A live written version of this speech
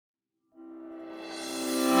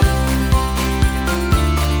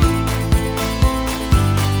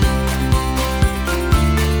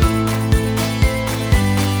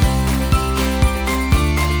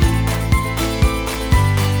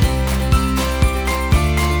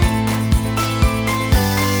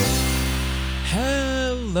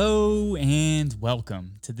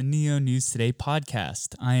welcome to the Neo News Today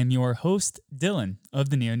podcast. I am your host, Dylan, of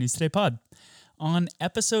the Neo News Today pod. On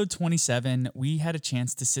episode 27, we had a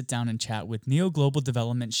chance to sit down and chat with Neo Global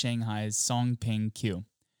Development Shanghai's Songping Que.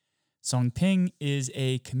 Songping is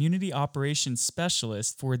a community operations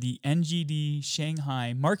specialist for the NGD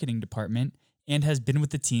Shanghai marketing department and has been with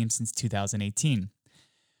the team since 2018.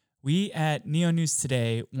 We at Neo News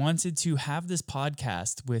Today wanted to have this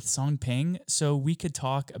podcast with Songping so we could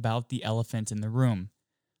talk about the elephant in the room,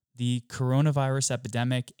 the coronavirus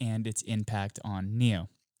epidemic and its impact on Neo.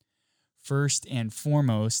 First and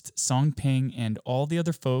foremost, Songping and all the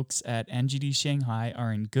other folks at NGD Shanghai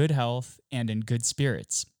are in good health and in good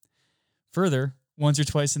spirits. Further, once or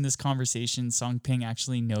twice in this conversation, Songping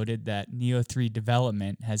actually noted that Neo 3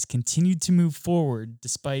 development has continued to move forward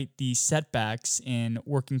despite the setbacks in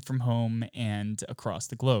working from home and across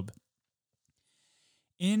the globe.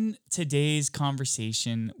 In today's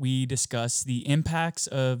conversation, we discuss the impacts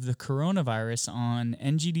of the coronavirus on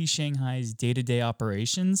NGD Shanghai's day-to-day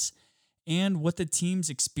operations and what the team's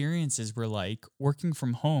experiences were like working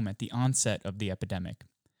from home at the onset of the epidemic.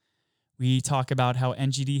 We talk about how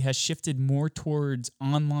NGD has shifted more towards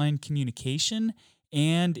online communication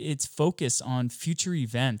and its focus on future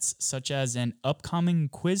events such as an upcoming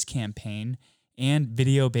quiz campaign and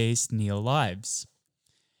video-based Neo Lives.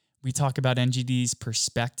 We talk about NGD's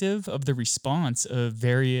perspective of the response of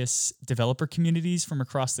various developer communities from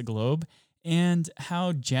across the globe and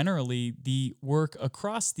how generally the work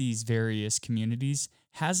across these various communities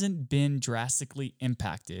hasn't been drastically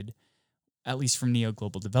impacted, at least from Neo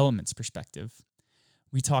Global Development's perspective.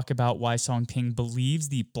 We talk about why Songping believes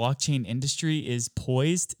the blockchain industry is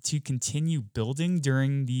poised to continue building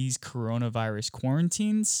during these coronavirus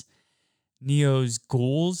quarantines, Neo's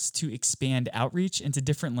goals to expand outreach into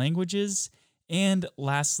different languages, and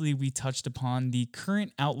lastly, we touched upon the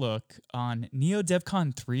current outlook on Neo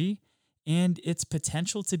DevCon 3 and its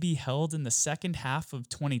potential to be held in the second half of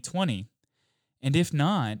 2020. And if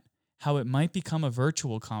not, how it might become a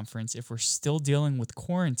virtual conference if we're still dealing with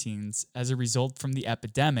quarantines as a result from the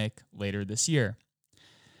epidemic later this year.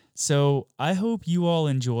 So I hope you all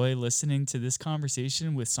enjoy listening to this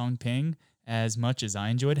conversation with Songping as much as I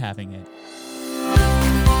enjoyed having it.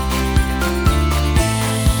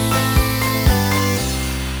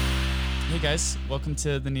 Hey guys, welcome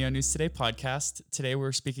to the Neo News Today podcast. Today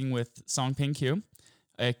we're speaking with Songping Que,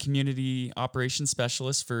 a community operations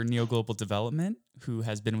specialist for Neo Global Development, who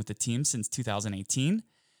has been with the team since 2018.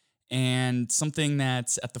 And something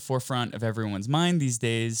that's at the forefront of everyone's mind these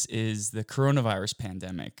days is the coronavirus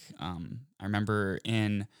pandemic. I remember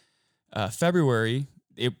in February,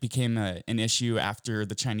 it became an issue after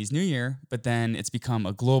the Chinese New Year, but then it's become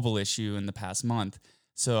a global issue in the past month.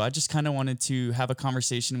 So I just kind of wanted to have a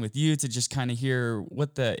conversation with you to just kind of hear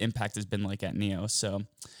what the impact has been like at Neo. So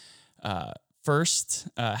first,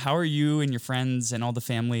 how are you and your friends and all the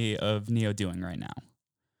family of Neo doing right now?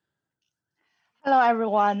 Hello,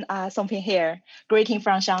 everyone. Songping here. Greeting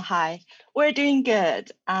from Shanghai. We're doing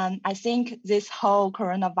good. I think this whole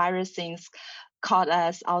coronavirus things caught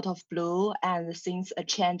us out of blue, and things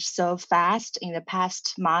changed so fast in the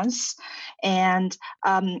past months. And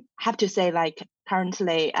have to say, like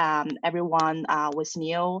currently, everyone with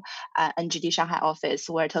Neo NGD Shanghai office,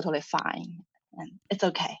 we're totally fine, and it's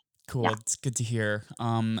okay. Cool. Yeah. It's good to hear.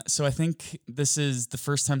 So I think this is the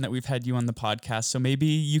first time that we've had you on the podcast. So maybe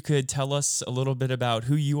you could tell us a little bit about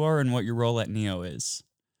who you are and what your role at Neo is.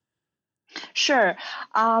 Sure.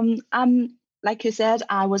 I'm like you said,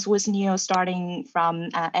 I was with Neo starting from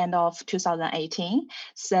end of 2018.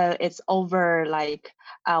 So it's over like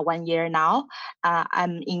 1 year now.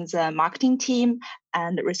 I'm in the marketing team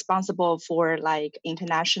and responsible for like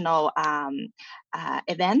international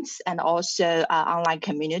events and also online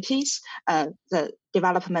communities, the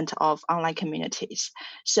development of online communities.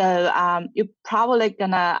 So you're probably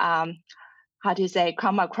gonna,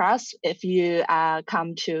 come across if you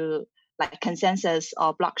come to like Consensus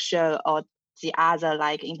or Block Show or the other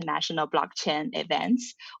like international blockchain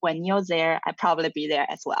events. When you're there, I'd probably be there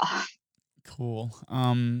as well. Cool.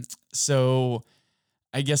 So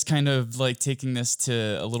I guess kind of like taking this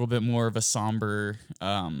to a little bit more of a somber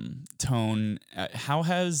tone, how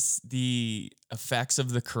has the effects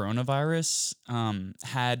of the coronavirus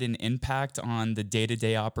had an impact on the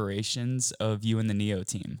day-to-day operations of you and the Neo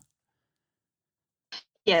team?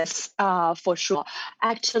 Yes, for sure.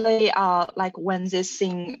 Actually, like when this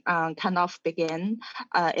thing kind of began,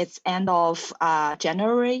 it's end of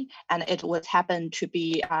January, and it would happen to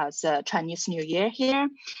be the Chinese New Year here,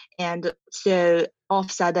 and so all of a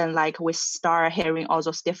sudden, like we start hearing all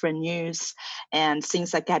those different news, and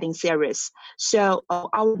things are getting serious. So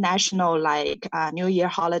our national New Year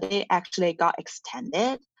holiday actually got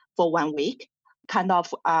extended for 1 week. Kind of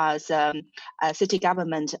the city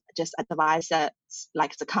government just advised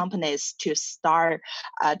like the companies to start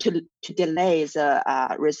to delay the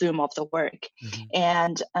resume of the work. Mm-hmm.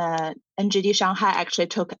 And NGD Shanghai actually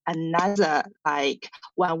took another like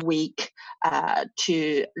 1 week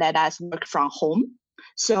to let us work from home.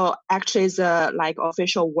 So actually the like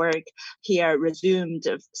official work here resumed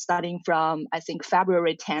starting from I think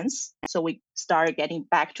February 10th. So we started getting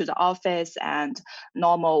back to the office and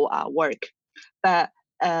normal work. But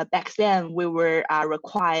back then we were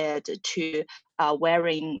required to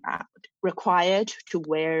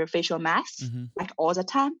wear facial masks Mm-hmm. like all the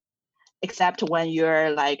time, except when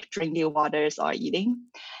you're like drinking waters or eating.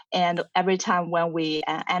 And every time when we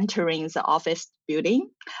entering the office building,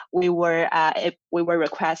 we were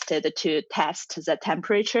requested to test the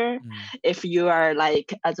temperature. Mm. If you are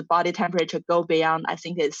like the body temperature go beyond, I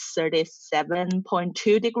think it's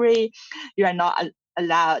 37.2 degree, you are not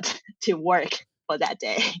allowed to work for that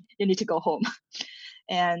day. You need to go home.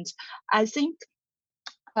 And I think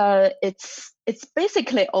it's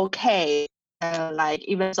basically okay. Like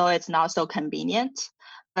even though it's not so convenient,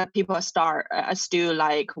 but people start still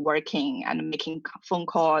like working and making phone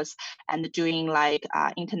calls and doing like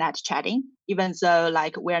internet chatting. Even though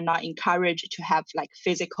like we're not encouraged to have like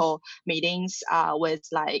physical meetings with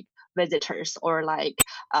like visitors or like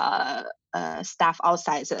staff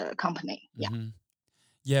outside the company. Yeah. Mm-hmm.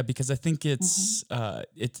 Yeah, because I think Mm-hmm.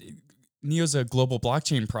 it's Neo's a global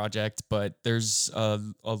blockchain project, but there's a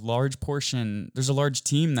large portion, there's a large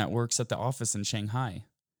team that works at the office in Shanghai.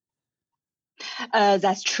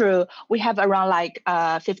 That's true. We have around like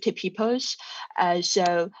 50 people.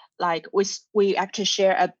 So like we actually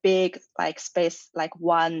share a big like space, like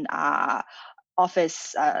one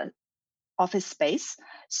office office space.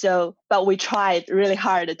 So, but we tried really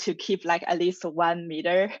hard to keep like at least 1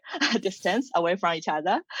 meter distance away from each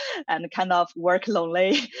other, and kind of work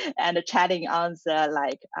lonely and chatting on the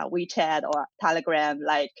like WeChat or Telegram.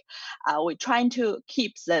 Like we're trying to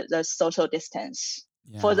keep the social distance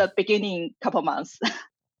for Yeah. the beginning couple months.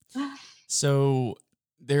 So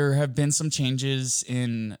there have been some changes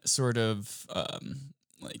in sort of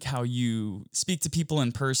like how you speak to people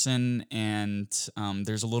in person, and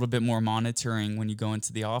there's a little bit more monitoring when you go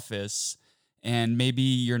into the office, and maybe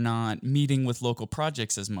you're not meeting with local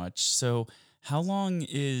projects as much. So, how long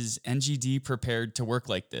is NGD prepared to work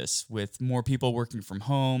like this with more people working from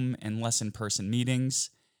home and less in person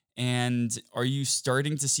meetings? And are you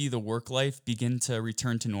starting to see the work life begin to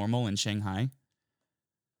return to normal in Shanghai?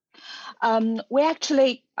 We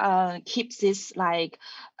actually keep this like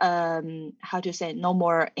how to say no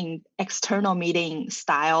more in external meeting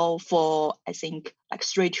style for I think like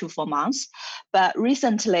 3 to 4 months. But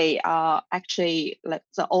recently, actually, like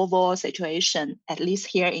the overall situation, at least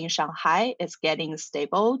here in Shanghai, is getting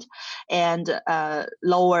stable and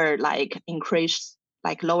lower like increase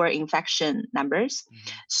like lower infection numbers. Mm-hmm.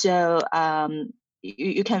 So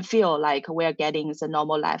you can feel like we're getting the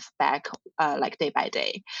normal life back like day by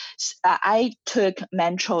day. I took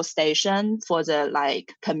metro station for the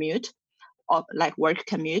like commute or like work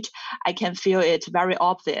commute. I can feel it very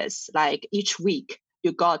obvious. Like each week,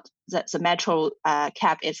 you got the metro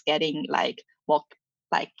cab is getting like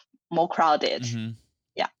more crowded. Mm-hmm.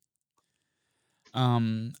 Yeah.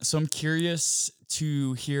 So I'm curious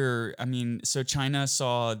to hear. I mean, so China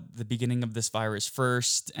saw the beginning of this virus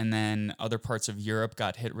first, and then other parts of Europe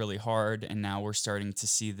got hit really hard, and now we're starting to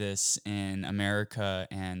see this in America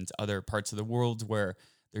and other parts of the world where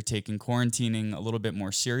they're taking quarantining a little bit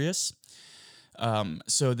more serious.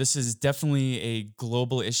 So this is definitely a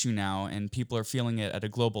global issue now, and people are feeling it at a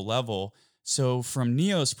global level. So, from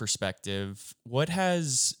Neo's perspective, what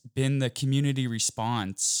has been the community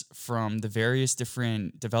response from the various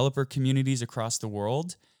different developer communities across the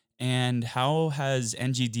world? And how has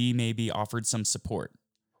NGD maybe offered some support?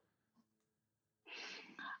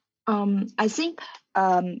 I think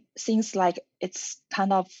since like it's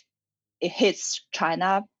kind of it hits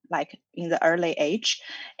China like in the early age,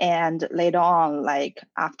 and later on like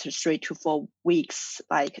after 3 to 4 weeks,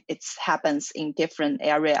 like it happens in different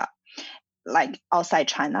area like outside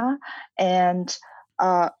China, and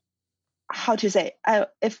uh, how to say,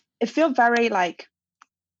 if it feel very like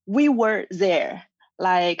we were there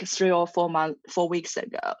like 3 or 4 weeks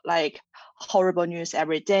ago. Like horrible news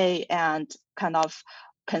every day and kind of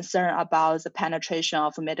concern about the penetration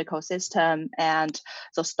of the medical system, and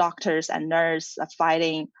those doctors and nurses are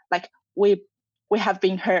fighting. Like we have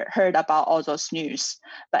been heard about all those news,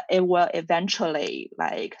 but it will eventually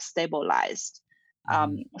like stabilize.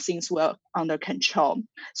 Things will under control.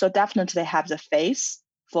 So definitely have the faith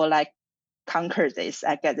for like conquer this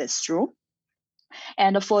and get this through.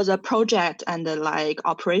 And for the project and the like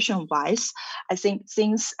operation wise, I think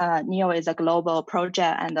since NEO is a global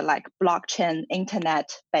project and like blockchain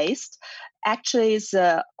internet based, actually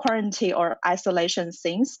the quarantine or isolation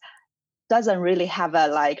things doesn't really have a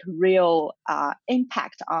like real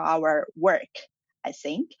impact on our work, I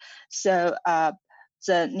think. So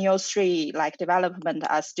the Neo3 like development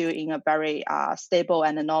are still in a very stable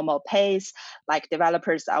and normal pace. Like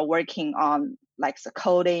developers are working on like the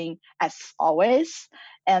coding as always.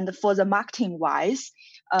 And for the marketing wise,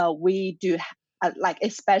 we do like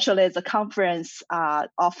especially the conference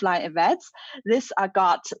offline events, this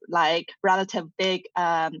got like relative big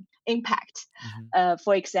impact.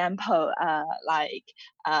 For example, like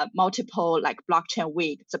multiple like blockchain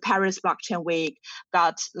week, the Paris blockchain week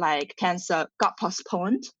got like got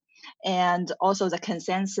postponed, and also the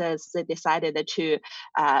consensus they decided to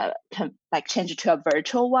like change it to a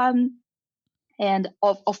virtual one. And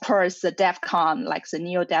of course, the DevCon, like the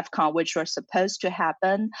Neo DevCon, which was supposed to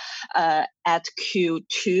happen at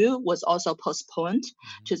Q2, was also postponed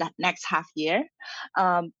to the next half year.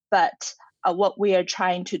 But what we are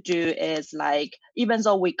trying to do is like, even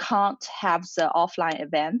though we can't have the offline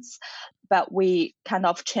events, but we kind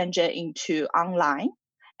of change it into online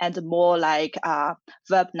and more like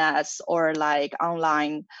webinars or like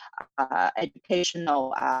online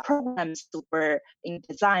educational programs were in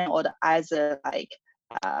design, or either like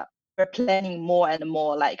we're planning more and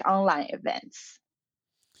more like online events.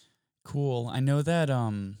 Cool. I know that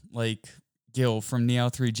like Gil from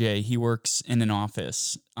Neo3j, he works in an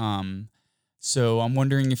office. So I'm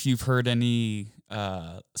wondering if you've heard any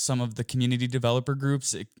some of the community developer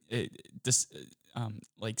groups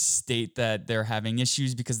like state that they're having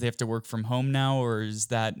issues because they have to work from home now, or is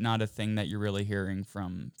that not a thing that you're really hearing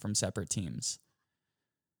from separate teams?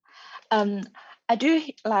 I do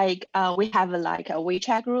like we have like a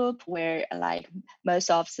WeChat group where like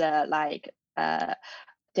most of the like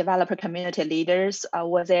developer community leaders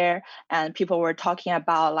were there, and people were talking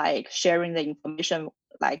about like sharing the information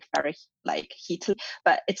like very like heatedly,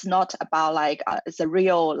 but it's not about like the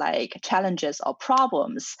real like challenges or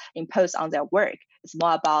problems imposed on their work. It's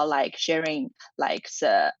more about like sharing like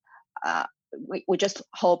the we just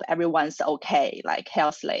hope everyone's okay, like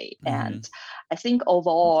healthily. And I think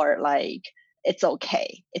overall like it's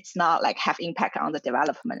okay. It's not like have impact on the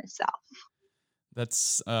development itself.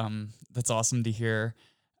 That's awesome to hear.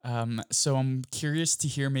 So I'm curious to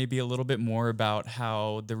hear maybe a little bit more about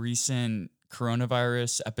how the recent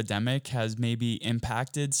coronavirus epidemic has maybe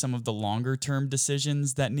impacted some of the longer term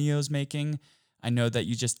decisions that Neo's making. I know that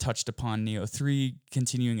you just touched upon Neo 3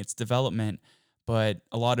 continuing its development, but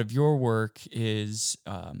a lot of your work is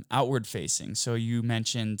outward facing. So you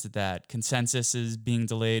mentioned that consensus is being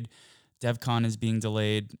delayed. DevCon is being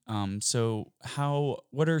delayed. So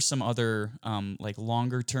what are some other like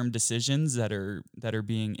longer term decisions that are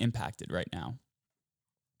being impacted right now?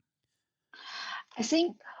 I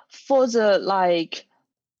think for the like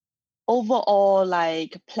overall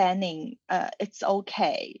like planning, it's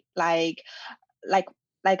okay. Like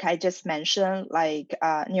I just mentioned, like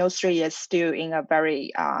Neo 3 is still in a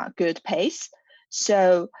very good pace.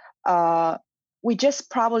 So we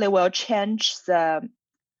just probably will change the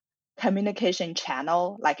communication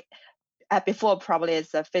channel. Like before, probably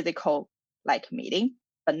it's a physical like meeting,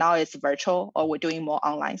 but now it's virtual, or we're doing more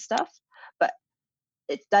online stuff. But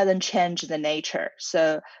it doesn't change the nature.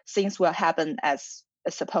 So things will happen as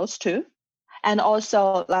it's supposed to. And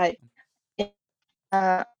also like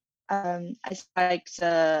I like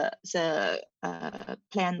the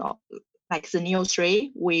plan of like the Neo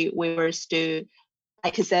 3, we were still,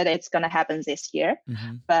 like I said, it's gonna happen this year.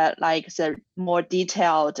 But like the more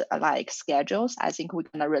detailed like schedules, I think we're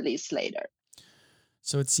gonna release later.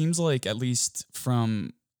 So it seems like, at least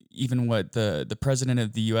from even what the president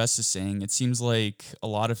of the U.S. is saying, it seems like a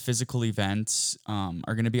lot of physical events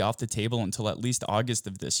are going to be off the table until at least August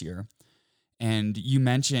of this year. And you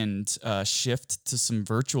mentioned a shift to some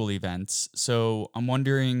virtual events. So I'm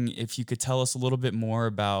wondering if you could tell us a little bit more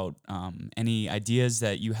about any ideas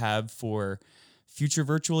that you have for future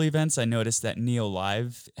virtual events. I noticed that Neo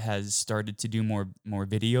Live has started to do more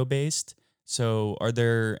video based. So are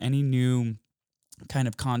there any new kind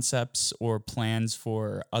of concepts or plans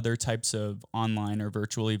for other types of online or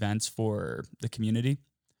virtual events for the community?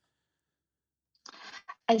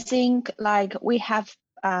 I think like we have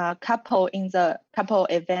a couple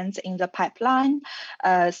events in the pipeline,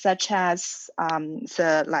 such as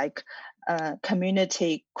the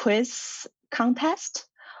community quiz contest,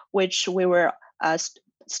 which we were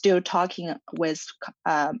still talking with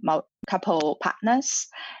couple partners,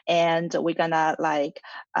 and we're gonna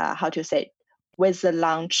with the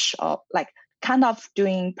launch of kind of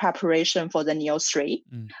doing preparation for the Neo 3.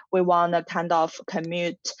 We want to kind of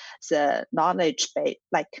commute the knowledge base,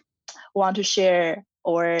 want to share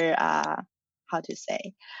or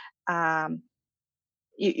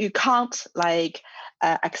you can't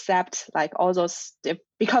accept all those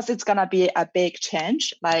because it's gonna be a big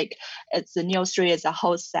change. It's the Neo 3 is a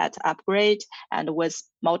whole set upgrade and with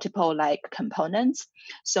multiple components.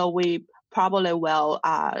 So we probably will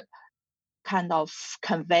kind of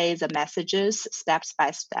convey the messages steps by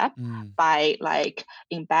step by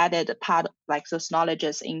embedded part those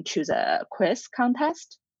knowledges into the quiz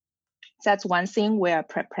contest. That's one thing we are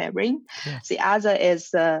preparing. Cool. The other is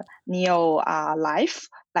the Neo Life.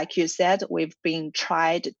 Like you said, we've been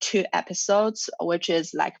tried 2 episodes, which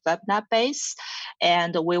is webinar based,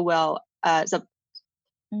 and we will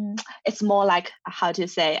it's more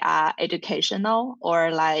educational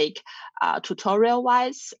or tutorial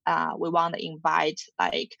wise. We want to invite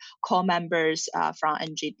core members from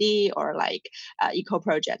NGD or eco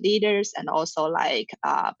project leaders, and also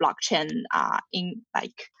blockchain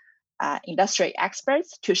industry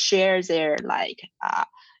experts to share their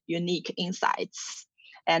unique insights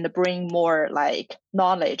and bring more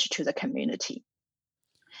knowledge to the community.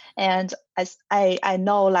 And as I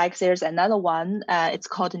know there's another one, it's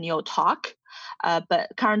called Neo Talk,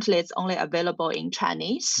 but currently it's only available in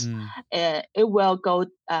Chinese. It will go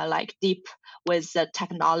deep with the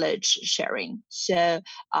technology sharing. So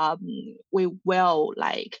we will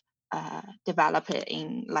develop it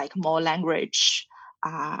in more language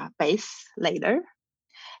base later.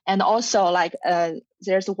 And also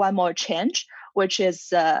there's one more change, which is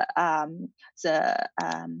the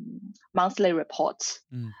monthly reports.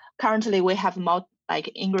 Currently we have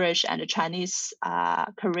English and Chinese,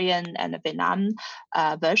 Korean and Vietnam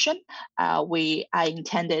version. I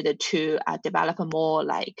intended to develop more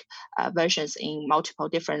versions in multiple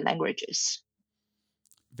different languages.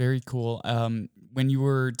 Very cool. When you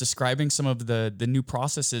were describing some of the new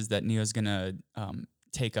processes that Neo is going to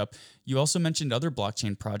take up, you also mentioned other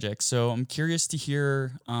blockchain projects. So I'm curious to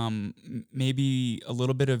hear maybe a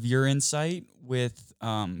little bit of your insight with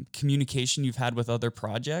communication you've had with other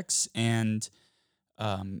projects, and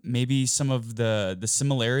maybe some of the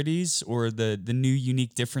similarities or the new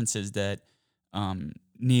unique differences that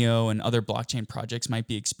Neo and other blockchain projects might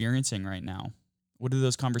be experiencing right now. What do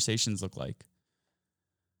those conversations look like?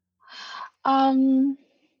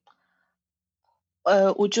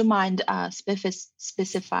 Would you mind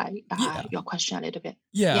specify your question a little bit?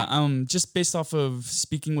 Yeah. Just based off of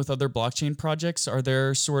speaking with other blockchain projects, are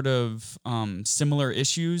there sort of similar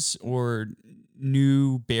issues or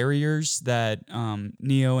new barriers that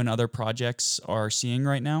Neo and other projects are seeing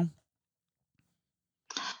right now?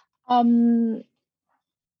 I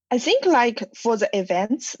think for the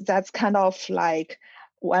events, that's kind of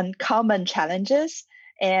one common challenges.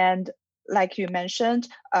 And like you mentioned,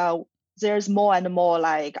 there's more and more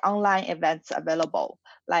online events available.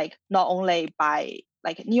 Not only by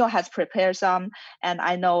Neo has prepared some, and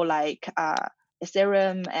I know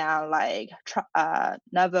Ethereum and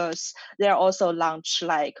Nervous, they're also launched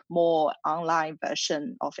more online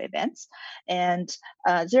version of events. And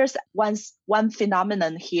there's one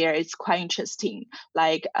phenomenon here. It's quite interesting.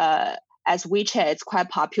 As WeChat, it's quite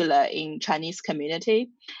popular in Chinese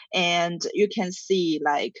community, and you can see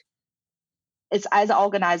it's either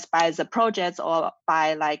organized by the projects or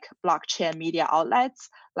by blockchain media outlets,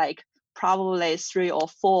 probably 3 or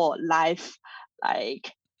 4 live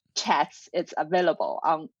chats it's available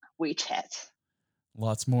on WeChat.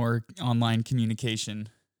 Lots more online communication.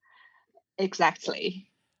 Exactly.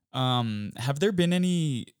 Have there been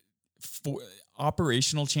any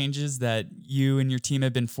operational changes that you and your team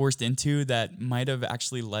have been forced into that might have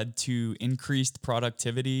actually led to increased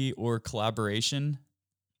productivity or collaboration?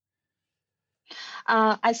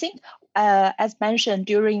 I think, as mentioned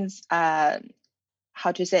during right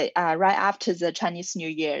after the Chinese New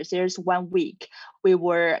Year, there's 1 week we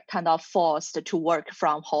were kind of forced to work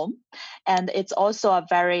from home. And it's also a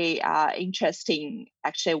very interesting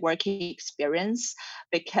actually working experience,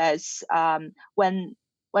 because when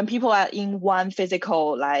people are in one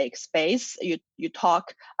physical space, you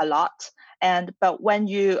talk a lot. But when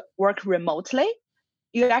you work remotely,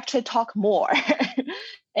 you actually talk more.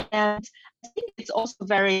 And I think it's also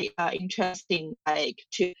very interesting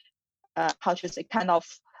to how to say, kind of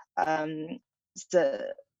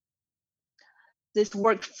the this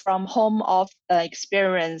work from home of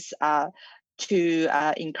experience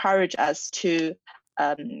to encourage us to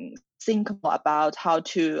think more about how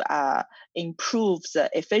to improve the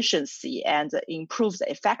efficiency and improve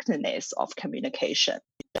the effectiveness of communication.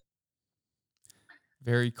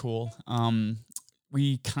 Very cool.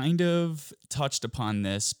 We kind of touched upon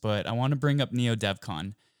this, but I want to bring up Neo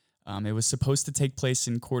DevCon. It was supposed to take place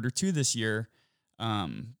in Q2 this year,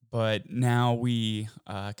 but now we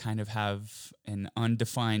kind of have an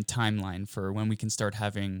undefined timeline for when we can start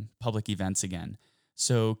having public events again.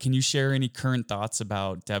 So, can you share any current thoughts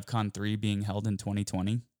about DevCon 3 being held in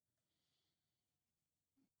 2020?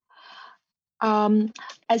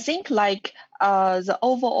 I think like the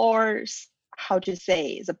overall, how to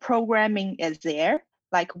say, the programming is there.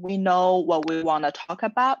 Like we know what we want to talk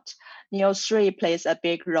about. Neo 3 plays a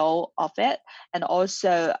big role of it, and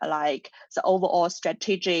also like the overall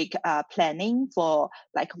strategic planning for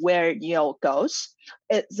like where Neo goes.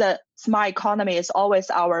 The smart economy is always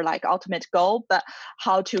our like ultimate goal, but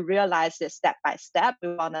how to realize this step by step,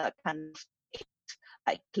 we want to kind of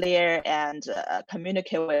like clear and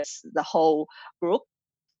communicate with the whole group.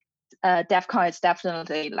 DevCon is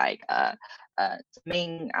definitely like the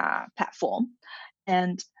main platform,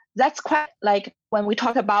 and that's quite like when we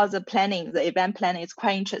talk about the planning, the event planning is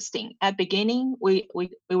quite interesting. At beginning, we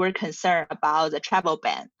were concerned about the travel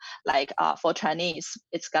ban. Like for Chinese,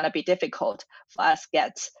 it's gonna be difficult for us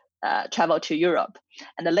get travel to Europe,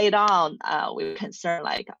 and then later on, we were concerned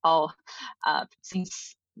like,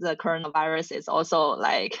 since the coronavirus is also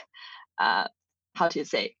like how to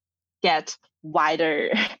say, get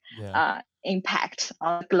wider Yeah. impact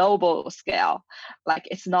on a global scale. Like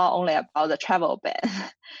it's not only about the travel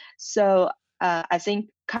ban. So I think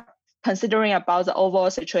considering about the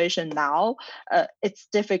overall situation now, it's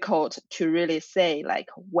difficult to really say like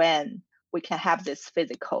when we can have these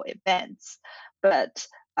physical events. But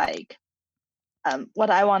like what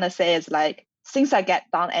I want to say is like things that get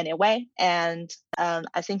done anyway, and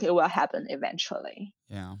I think it will happen eventually.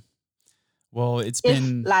 Yeah. Well, it's If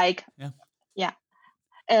been, like yeah. yeah,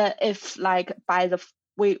 if like by the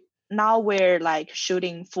we now we're like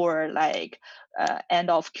shooting for like end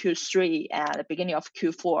of Q3 and the beginning of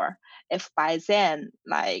Q4. If by then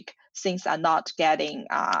like things are not getting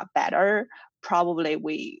better, probably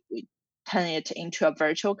we turn it into a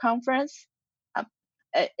virtual conference. Um,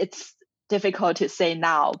 it's difficult to say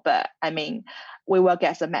now, but I mean we will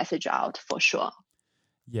get the message out for sure.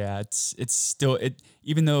 Yeah, it's still it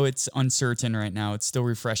even though it's uncertain right now, it's still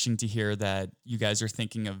refreshing to hear that you guys are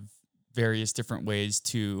thinking of various different ways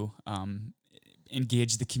to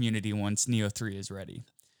engage the community once Neo 3 is ready.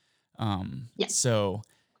 Yeah. So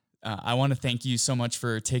I want to thank you so much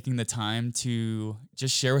for taking the time to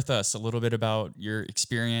just share with us a little bit about your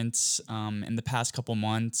experience in the past couple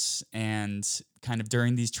months and kind of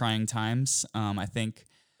during these trying times. I think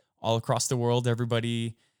all across the world,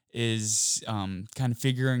 everybody is kind of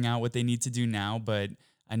figuring out what they need to do now, but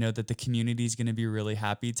I know that the community is going to be really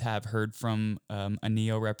happy to have heard from a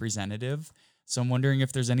NEO representative. So I'm wondering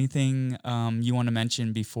if there's anything you want to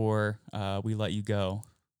mention before we let you go.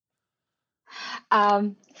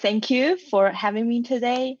 Thank you for having me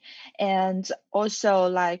today, and also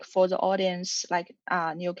like for the audience, like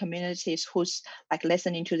new communities who's like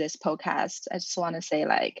listening to this podcast. I just want to say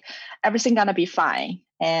like everything gonna be fine,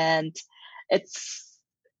 and it's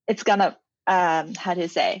gonna how do you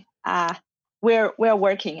say we're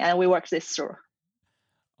working and we work this through.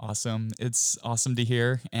 Awesome. It's awesome to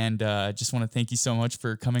hear. And just want to thank you so much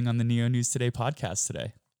for coming on the Neo News Today podcast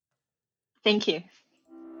today. Thank you.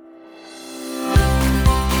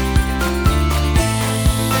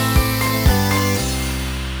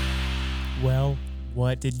 Well,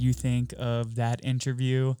 what did you think of that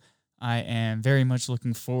interview? I am very much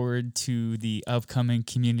looking forward to the upcoming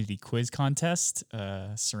community quiz contest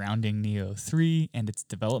surrounding Neo 3 and its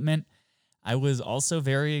development. I was also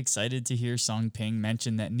very excited to hear Songping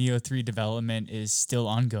mention that Neo 3 development is still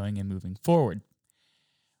ongoing and moving forward.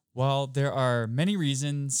 While there are many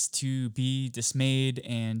reasons to be dismayed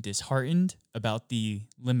and disheartened about the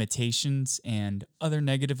limitations and other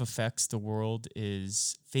negative effects the world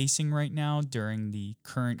is facing right now during the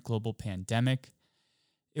current global pandemic,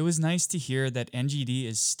 it was nice to hear that NGD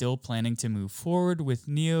is still planning to move forward with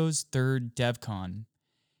Neo's third DevCon,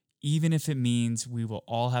 even if it means we will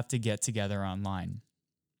all have to get together online.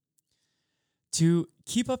 To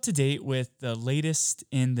keep up to date with the latest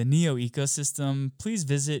in the Neo ecosystem, please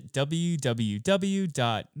visit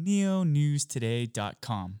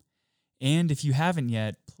www.neonewstoday.com. And if you haven't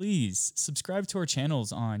yet, please subscribe to our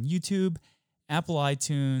channels on YouTube, Apple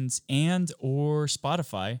iTunes, and or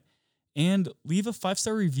Spotify, and leave a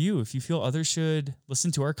 5-star review if you feel others should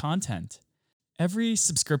listen to our content. Every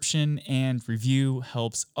subscription and review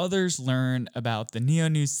helps others learn about the Neo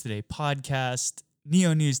News Today podcast,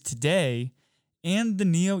 Neo News Today, and the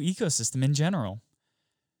Neo ecosystem in general.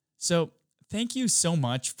 So, thank you so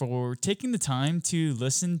much for taking the time to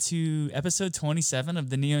listen to episode 27 of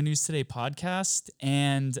the Neo News Today podcast,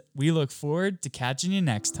 and we look forward to catching you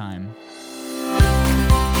next time.